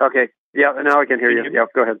 Okay. Yeah, now I can hear you. Yeah,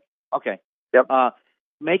 go ahead. Okay. Yep.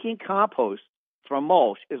 Making compost from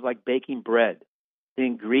mulch is like baking bread. The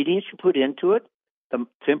ingredients you put into it, the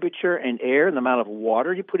temperature and air, and the amount of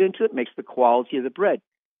water you put into it makes the quality of the bread.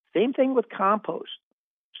 Same thing with compost.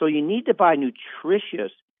 So you need to buy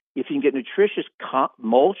nutritious. If you can get nutritious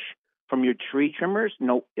mulch from your tree trimmers,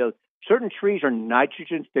 certain trees are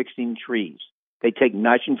nitrogen-fixing trees. They take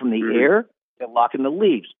nitrogen from the air, they lock in the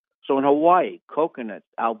leaves. So in Hawaii, coconut,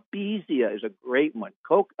 albizia is a great one.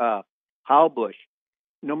 Howbush.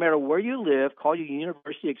 No matter where you live, call your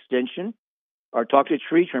university extension or talk to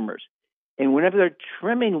tree trimmers. And whenever they're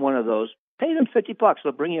trimming one of those, pay them $50.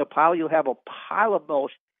 They'll bring you a pile. You'll have a pile of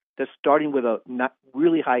mulch that's starting with a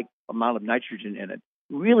really high amount of nitrogen in it.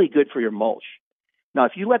 Really good for your mulch. Now,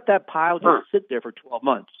 if you let that pile just sit there for 12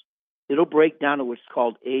 months, it'll break down to what's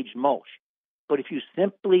called aged mulch. But if you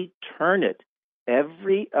simply turn it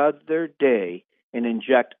every other day and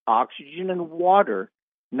inject oxygen and water,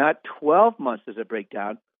 not 12 months does it break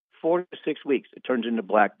down, 4 to 6 weeks, it turns into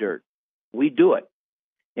black dirt. We do it.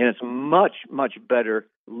 And it's much, much better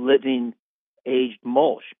living aged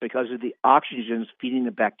mulch because of the oxygens feeding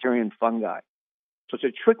the bacteria and fungi. So it's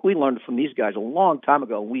a trick we learned from these guys a long time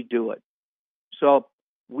ago, and we do it. So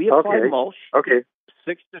we apply mulch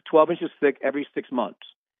 6 to 12 inches thick every 6 months.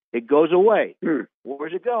 It goes away.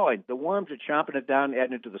 Where's it going? The worms are chomping it down,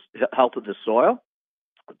 adding it to the health of the soil.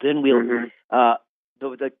 Then we'll.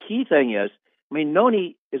 The key thing is,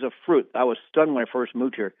 noni is a fruit. I was stunned when I first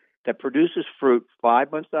moved here that produces fruit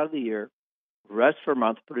 5 months out of the year. Rest for a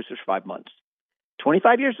month, produces 5 months.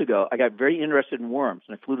 25 years ago, I got very interested in worms,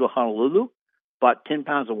 and I flew to Honolulu, bought 10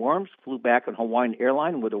 pounds of worms, flew back on Hawaiian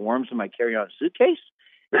Airline with the worms in my carry-on suitcase,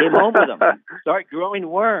 came home with them, started growing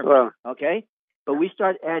worms. Okay. But we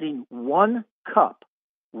start adding 1 cup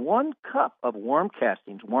of worm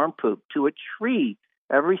castings, worm poop, to a tree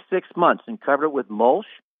every 6 months and cover it with mulch.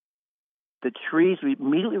 The trees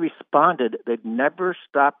immediately responded. They've never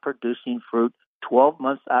stopped producing fruit 12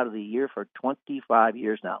 months out of the year for 25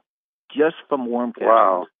 years now, just from worm castings.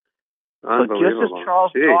 Wow. So just as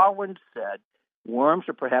Charles Gee. Darwin said, worms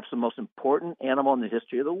are perhaps the most important animal in the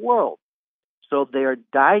history of the world. So they are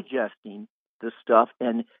digesting this stuff,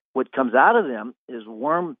 and what comes out of them is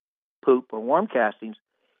worm poop or worm castings.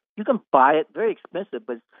 You can buy it, very expensive,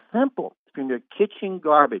 but it's simple. From your kitchen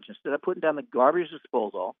garbage, instead of putting down the garbage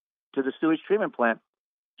disposal to the sewage treatment plant,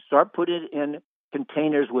 start putting it in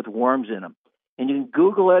containers with worms in them. And you can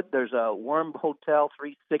Google it. There's a Worm Hotel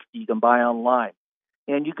 360 you can buy online.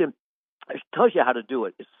 And it tells you how to do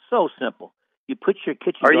it. It's so simple. You put your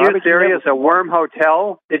kitchen Are garbage you serious? A Worm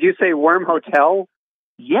Hotel? Did you say Worm Hotel?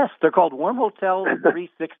 Yes, they're called Worm Hotel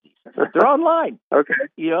 360s. They're online. Okay.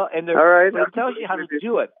 And all right. it tells you how to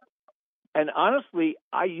do it. And honestly,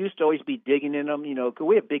 I used to always be digging in them, because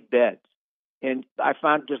we have big beds. And I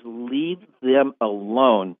found just leave them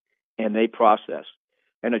alone, and they process.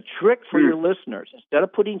 And a trick for your listeners, instead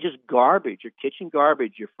of putting just garbage, your kitchen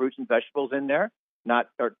garbage, your fruits and vegetables in there,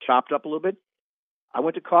 or chopped up a little bit, I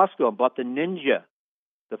went to Costco and bought the Ninja,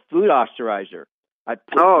 the food osterizer. I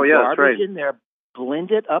put garbage in there,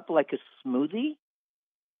 blend it up like a smoothie,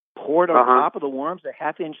 pour it on top of the worms, a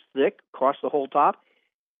half-inch thick across the whole top.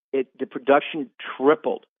 The production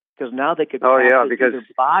tripled because now they could process their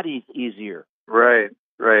bodies easier. Right,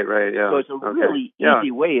 yeah. So it's a really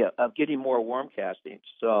easy way of getting more worm castings.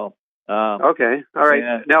 So okay, all right.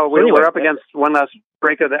 Yeah. Now we're up against one last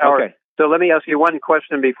break of the hour. Okay. So let me ask you one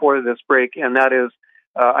question before this break, and that is,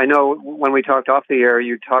 I know when we talked off the air,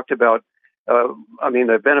 you talked about,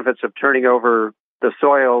 the benefits of turning over the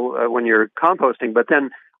soil when you're composting, but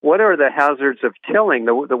then what are the hazards of tilling,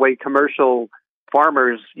 the way commercial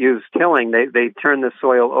farmers use tilling? They turn the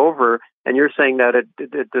soil over, and you're saying that it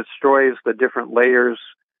destroys the different layers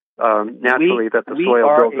naturally that the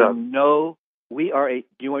soil builds up. Do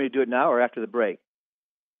you want me to do it now or after the break?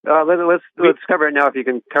 Let's cover it now if you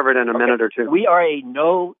can cover it in a minute or two. We are a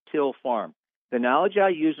no-till farm. The knowledge I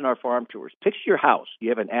use in our farm tours, picture your house. You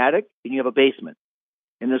have an attic and you have a basement.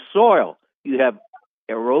 In the soil, you have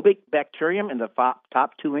aerobic bacterium in the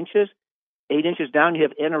top 2 inches. 8 inches down, you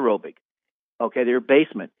have anaerobic. Okay, they're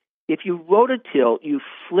basement. If you rototill, you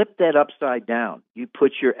flip that upside down. You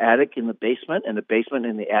put your attic in the basement and the basement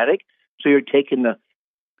in the attic. So you're taking the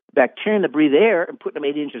bacterium that breathe air and putting them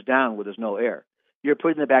 8 inches down where there's no air. You're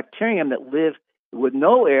putting the bacterium that live with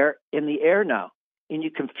no air in the air now. And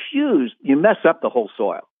you mess up the whole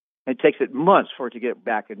soil. It takes it months for it to get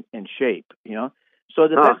back in shape, So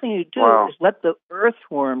the best thing you do is let the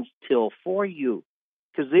earthworms till for you,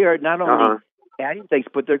 because they are not only adding things,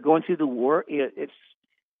 but they're going through the work. I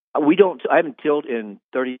haven't tilled in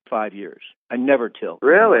 35 years. I never tilled.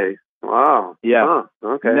 Really? Wow. Yeah.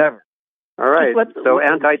 Okay. Never. All right. So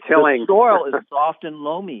anti-tilling. The soil is soft and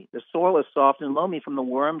loamy. The soil is soft and loamy from the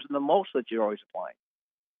worms and the mulch that you're always applying.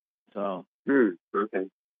 So. Okay.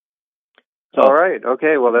 All right.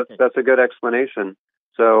 Okay. Well, that's a good explanation.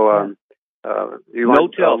 So you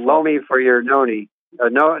want loamy for your noni.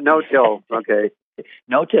 No till. Okay.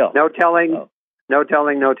 No till. No telling. Oh. No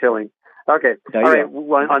telling. No tilling. Okay. All right.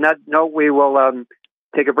 Well, on that note, we will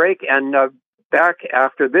take a break and back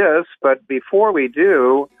after this. But before we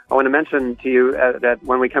do, I want to mention to you that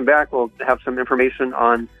when we come back, we'll have some information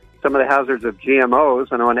on some of the hazards of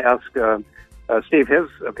GMOs. And I want to ask Steve his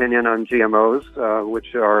opinion on GMOs,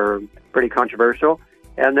 which are pretty controversial.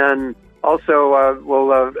 And then also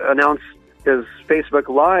we'll announce his Facebook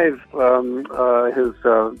Live,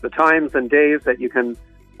 the times and days that you can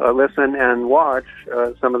listen and watch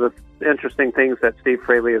some of the interesting things that Steve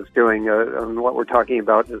Fraley is doing and what we're talking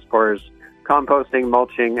about as far as composting,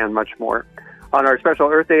 mulching, and much more. On our special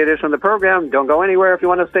Earth Day edition of the program, don't go anywhere if you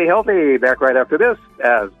want to stay healthy. Back right after this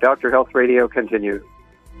as Dr. Health Radio continues.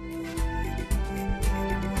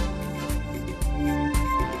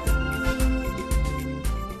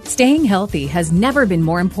 Staying healthy has never been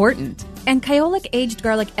more important. And Kyolic Aged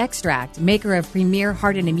Garlic Extract, maker of premier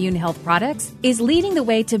heart and immune health products, is leading the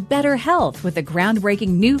way to better health with the groundbreaking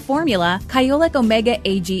new formula, Kyolic Omega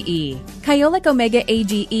AGE. Kyolic Omega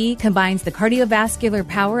AGE combines the cardiovascular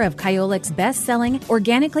power of Kyolic's best-selling,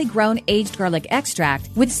 organically grown aged garlic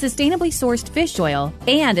extract with sustainably sourced fish oil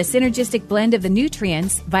and a synergistic blend of the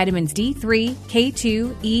nutrients, vitamins D3,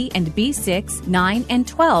 K2, E, and B6, 9, and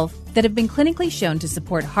 12 that have been clinically shown to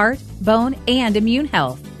support heart, bone, and immune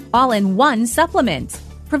health, all in one supplement,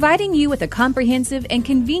 providing you with a comprehensive and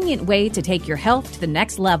convenient way to take your health to the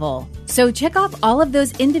next level. So check off all of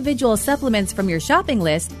those individual supplements from your shopping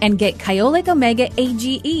list and get Kyolic Omega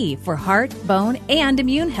AGE for heart, bone, and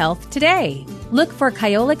immune health today. Look for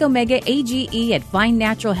Kyolic Omega AGE at fine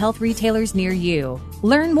natural health retailers near you.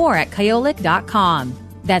 Learn more at kyolic.com.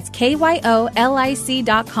 That's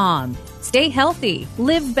KYOLIC.com. Stay healthy.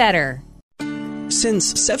 Live better.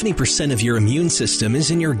 Since 70% of your immune system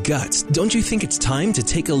is in your gut, don't you think it's time to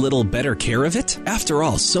take a little better care of it? After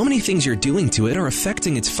all, so many things you're doing to it are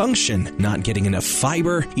affecting its function. Not getting enough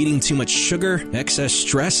fiber, eating too much sugar, excess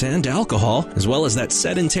stress and alcohol, as well as that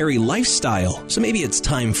sedentary lifestyle. So maybe it's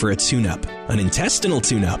time for a tune-up. An intestinal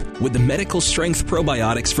tune-up with the medical strength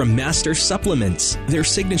probiotics from Master Supplements. Their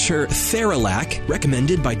signature Theralac,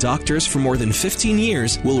 recommended by doctors for more than 15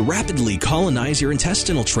 years, will rapidly colonize your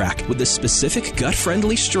intestinal tract with the specific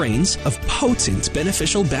gut-friendly strains of potent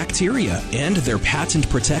beneficial bacteria. And their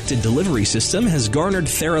patent-protected delivery system has garnered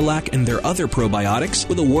Theralac and their other probiotics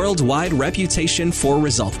with a worldwide reputation for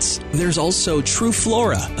results. There's also True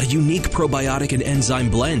Flora, a unique probiotic and enzyme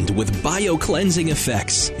blend with bio-cleansing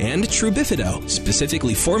effects, and True Bifido,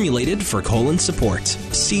 specifically formulated for colon support.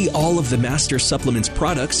 See all of the Master Supplements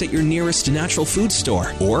products at your nearest natural food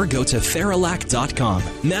store or go to Theralac.com.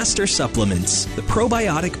 Master Supplements, the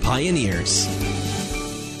probiotic pioneers.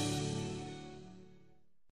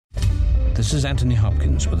 This is Anthony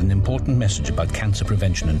Hopkins with an important message about cancer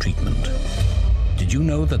prevention and treatment. Did you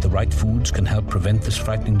know that the right foods can help prevent this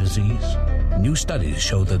frightening disease? New studies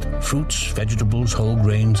show that fruits, vegetables, whole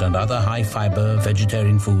grains, and other high-fiber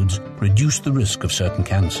vegetarian foods reduce the risk of certain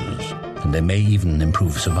cancers, and they may even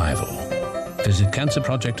improve survival. Visit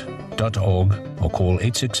cancerproject.org or call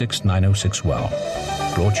 866-906-WELL.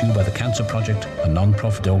 Brought to you by the Cancer Project, a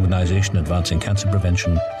non-profit organization advancing cancer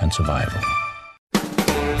prevention and survival.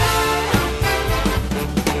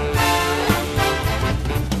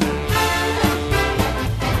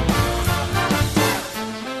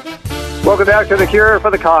 Welcome back to the Cure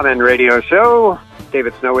for the Common radio show.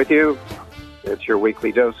 David Snow with you. It's your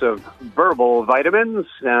weekly dose of verbal vitamins,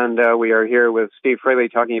 and we are here with Steve Fraley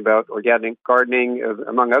talking about organic gardening,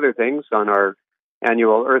 among other things, on our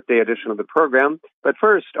annual Earth Day edition of the program. But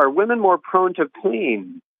first, are women more prone to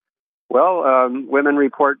pain? Well, women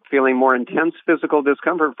report feeling more intense physical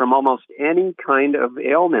discomfort from almost any kind of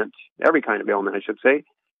ailment, every kind of ailment, I should say.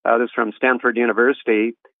 This is from Stanford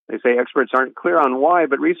University. They say experts aren't clear on why,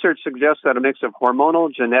 but research suggests that a mix of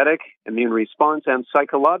hormonal, genetic, immune response, and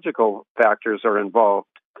psychological factors are involved.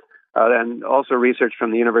 And also research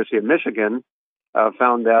from the University of Michigan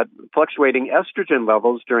found that fluctuating estrogen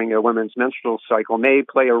levels during a woman's menstrual cycle may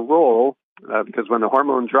play a role because when the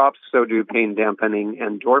hormone drops, so do pain-dampening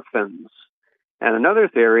endorphins. And another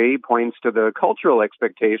theory points to the cultural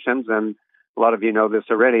expectations, and a lot of you know this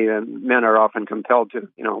already, and men are often compelled to,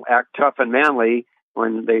 act tough and manly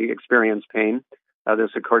when they experience pain.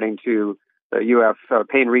 This according to the UF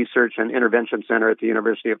Pain Research and Intervention Center at the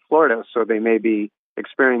University of Florida. So they may be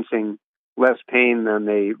experiencing less pain than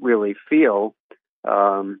they really feel,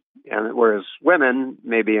 and whereas women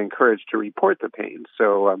may be encouraged to report the pain.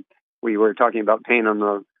 So we were talking about pain on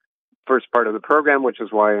the first part of the program, which is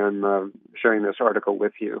why I'm sharing this article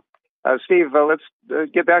with you. Steve, let's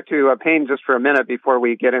get back to pain just for a minute before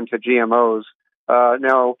we get into GMOs.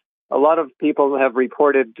 Now, a lot of people have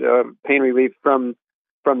reported pain relief from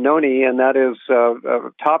Noni, and that is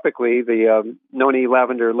topically the Noni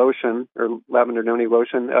lavender lotion or lavender Noni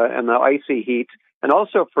lotion and the icy heat, and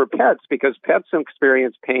also for pets because pets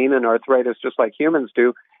experience pain and arthritis just like humans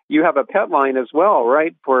do. You have a pet line as well,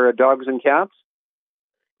 right, for dogs and cats?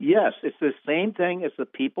 Yes, it's the same thing as the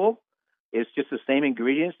people. It's just the same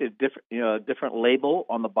ingredients. It's different label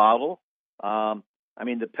on the bottle. I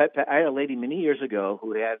had a lady many years ago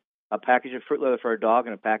who had a package of fruit leather for her dog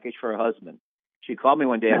and a package for her husband. She called me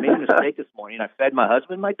one day. I made a mistake this morning. I fed my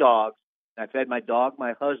husband my dogs, and I fed my dog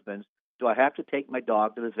my husband's. Do I have to take my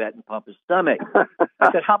dog to the vet and pump his stomach?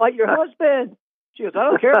 I said, how about your husband? She goes, I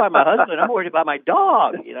don't care about my husband. I'm worried about my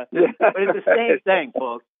dog. But it's the same thing,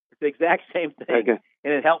 folks. It's the exact same thing, okay.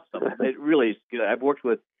 And it helps them. It really is good. I've worked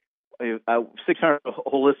with 600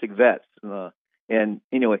 holistic vets, and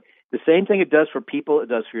anyway, the same thing it does for people, it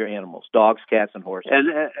does for your animals, dogs, cats, and horses. And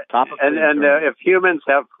if humans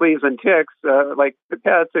have fleas and ticks, like the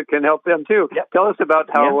pets, it can help them too. Yep. Tell us about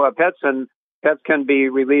how pets can be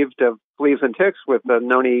relieved of fleas and ticks with the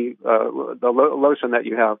Noni, the lotion that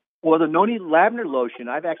you have. Well, the Noni lavender lotion,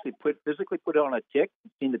 I've actually physically put it on a tick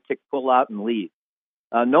and seen the tick pull out and leave.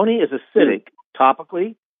 Noni is acidic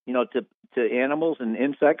topically, to animals and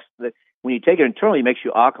insects. That when you take it internally, it makes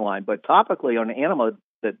you alkaline, but topically on an animal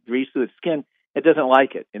that breathes through its skin, it doesn't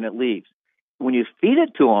like it and it leaves. When you feed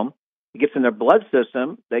it to them, it gets in their blood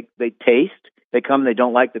system. They taste. They come. They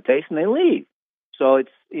don't like the taste, and they leave. So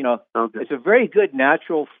it's it's a very good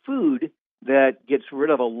natural food that gets rid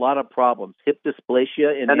of a lot of problems, hip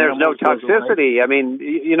dysplasia, and there's no toxicity. I mean,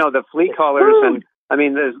 the flea collars and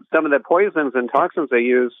some of the poisons and toxins they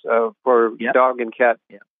use for dog and cat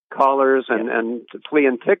collars and flea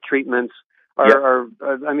and tick treatments are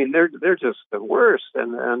they're just the worst.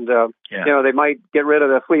 And they might get rid of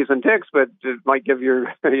the fleas and ticks, but it might give your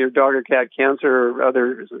dog or cat cancer or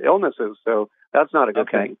other illnesses. So that's not a good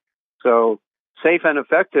thing. So safe and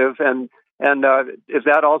effective. And is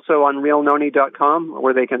that also on realnoni.com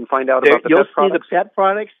where they can find out about the pet products? You'll see the pet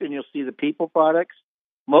products and you'll see the people products.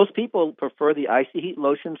 Most people prefer the Icy Heat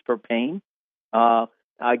lotions for pain.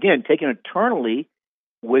 Again, taken internally,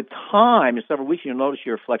 with time, in several weeks, you'll notice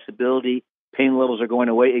your flexibility, pain levels are going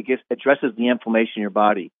away. It addresses the inflammation in your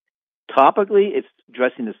body. Topically, it's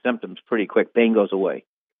addressing the symptoms pretty quick. Pain goes away.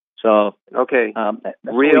 So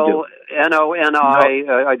Real N-O-N-I.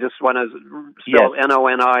 I just want to spell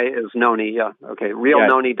N-O-N-I is Noni. Yeah. Okay.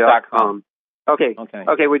 Realnoni.com.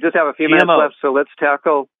 Okay. We just have a few minutes left, so let's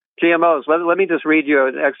tackle GMOs. Let me just read you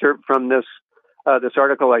an excerpt from this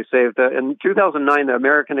article I saved. In 2009, the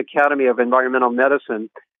American Academy of Environmental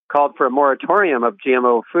Medicine called for a moratorium of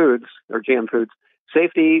GMO foods or GM foods,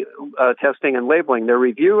 safety testing and labeling. Their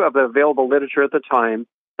review of the available literature at the time,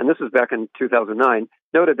 and this is back in 2009,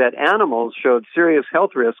 noted that animals showed serious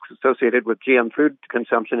health risks associated with GM food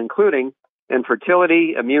consumption, including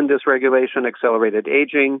infertility, immune dysregulation, accelerated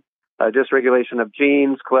aging, dysregulation of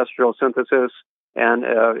genes, cholesterol synthesis, and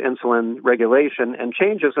insulin regulation, and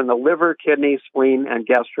changes in the liver, kidney, spleen, and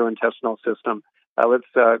gastrointestinal system. Let's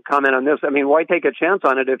comment on this. I mean, why take a chance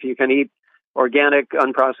on it if you can eat organic,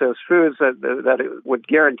 unprocessed foods that would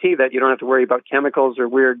guarantee that you don't have to worry about chemicals or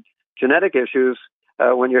weird genetic issues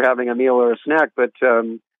when you're having a meal or a snack? But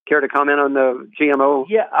care to comment on the GMO?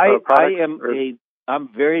 Yeah, I'm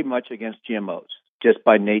very much against GMOs, just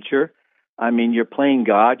by nature. I mean, you're playing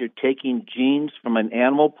God. You're taking genes from an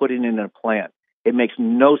animal, putting it in a plant. It makes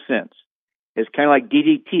no sense. It's kind of like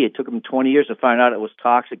DDT. It took them 20 years to find out it was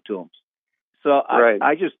toxic to them. So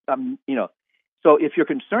so if you're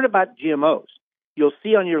concerned about GMOs, you'll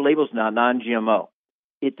see on your labels now non-GMO.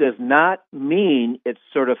 It does not mean it's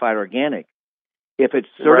certified organic. If it's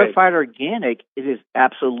certified organic, it is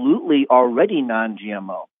absolutely already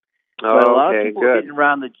non-GMO. But a lot of people are getting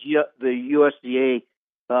around the USDA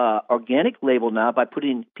organic label now by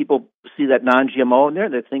people see that non-GMO in there,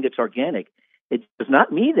 they think it's organic. It does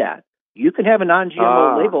not mean that. You can have a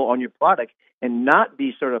non-GMO label on your product and not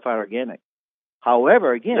be certified organic.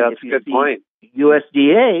 However, again, if you see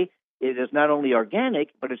USDA, it is not only organic,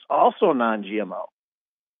 but it's also non-GMO.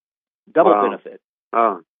 Double benefit.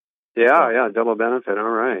 Oh, yeah, double benefit. All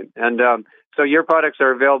right. And so your products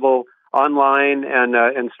are available online and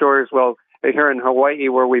in stores. Well, here in Hawaii,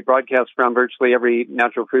 where we broadcast from, virtually every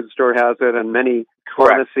natural food store has it, and many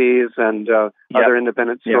pharmacies and other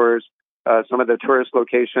independent stores. Some of the tourist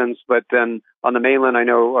locations, but then on the mainland, I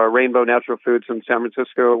know Rainbow Natural Foods in San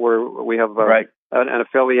Francisco, where we have an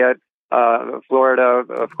affiliate. Florida,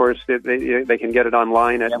 of course, they can get it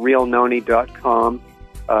online at realnoni.com.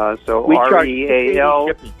 So we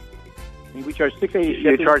REAL. We charge $6.80 shipping.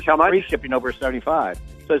 You charge how much? Free shipping over $75.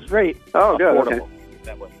 So it's very affordable.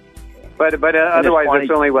 That way. But otherwise,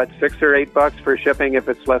 it's only $6 or $8 for shipping if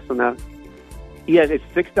it's less than that. Yeah, it's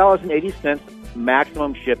 $6.80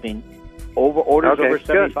 maximum shipping. Orders over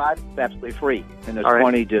 $75, it's absolutely free, and there's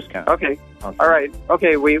 20 discount. Okay. All right.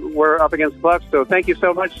 Okay, we're up against the clock, so thank you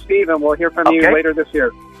so much, Steve, and we'll hear from you later this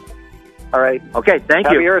year. All right. Okay, thank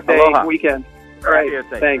you. Happy Earth Day weekend. All right,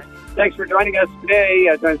 thanks. Thanks for joining us today.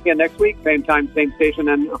 Join us again next week, same time, same station,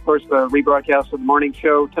 and, of course, the rebroadcast of the morning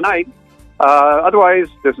show tonight. Otherwise,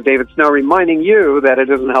 this is David Snow reminding you that it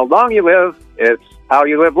isn't how long you live, it's how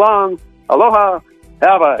you live long. Aloha.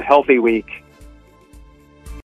 Have a healthy week.